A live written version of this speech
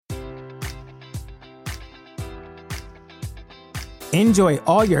Enjoy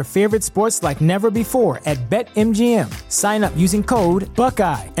all your favorite sports like never before at BetMGM. Sign up using code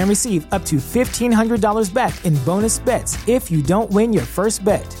Buckeye and receive up to $1,500 back in bonus bets if you don't win your first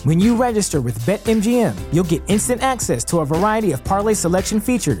bet. When you register with BetMGM, you'll get instant access to a variety of parlay selection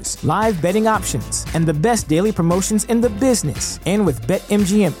features, live betting options, and the best daily promotions in the business. And with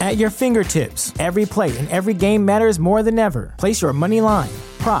BetMGM at your fingertips, every play and every game matters more than ever. Place your money line,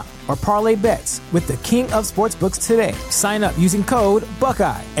 prop, or parlay bets with the king of sportsbooks today. Sign up using code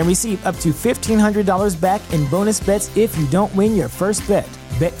Buckeye and receive up to $1,500 back in bonus bets if you don't win your first bet.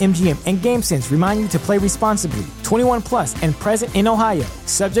 BetMGM and GameSense remind you to play responsibly. 21 plus and present in Ohio,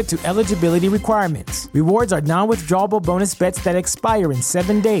 subject to eligibility requirements. Rewards are non-withdrawable bonus bets that expire in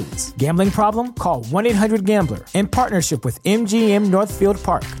 7 days. Gambling problem? Call 1-800-GAMBLER. In partnership with MGM Northfield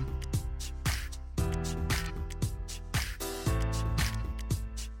Park.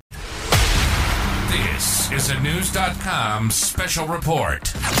 This is a News.com special report.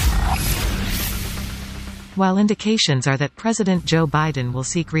 While indications are that President Joe Biden will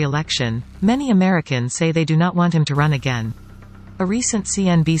seek re-election, many Americans say they do not want him to run again. A recent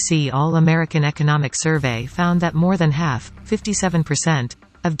CNBC All-American Economic Survey found that more than half, 57%,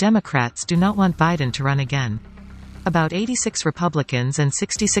 of Democrats do not want Biden to run again. About 86 Republicans and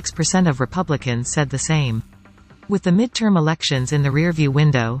 66% of Republicans said the same. With the midterm elections in the rearview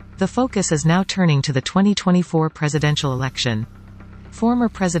window, the focus is now turning to the 2024 presidential election. Former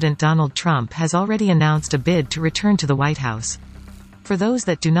President Donald Trump has already announced a bid to return to the White House. For those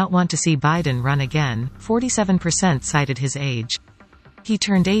that do not want to see Biden run again, 47% cited his age. He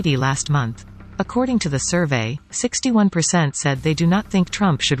turned 80 last month. According to the survey, 61% said they do not think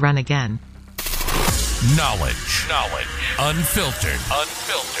Trump should run again. Knowledge. Unfiltered.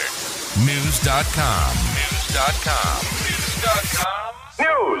 News.com.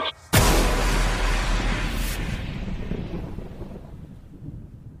 News.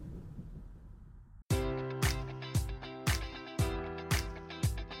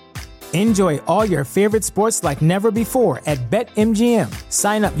 Enjoy all your favorite sports like never before at BetMGM.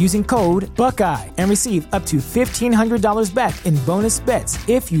 Sign up using code Buckeye and receive up to $1,500 back in bonus bets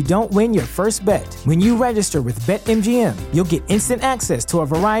if you don't win your first bet. When you register with BetMGM, you'll get instant access to a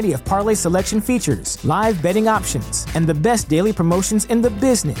variety of parlay selection features, live betting options, and the best daily promotions in the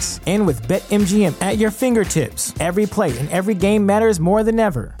business. And with BetMGM at your fingertips, every play and every game matters more than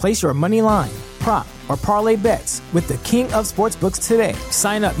ever. Place your money line, prop, or parlay bets with the king of sportsbooks today.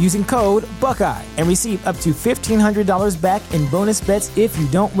 Sign up using code Buckeye and receive up to $1,500 back in bonus bets if you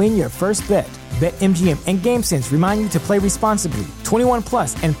don't win your first bet. BetMGM and GameSense remind you to play responsibly. 21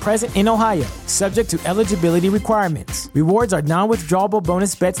 plus and present in Ohio, subject to eligibility requirements. Rewards are non-withdrawable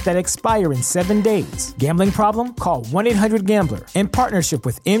bonus bets that expire in 7 days. Gambling problem? Call 1-800-GAMBLER. In partnership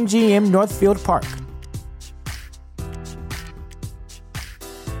with MGM Northfield Park.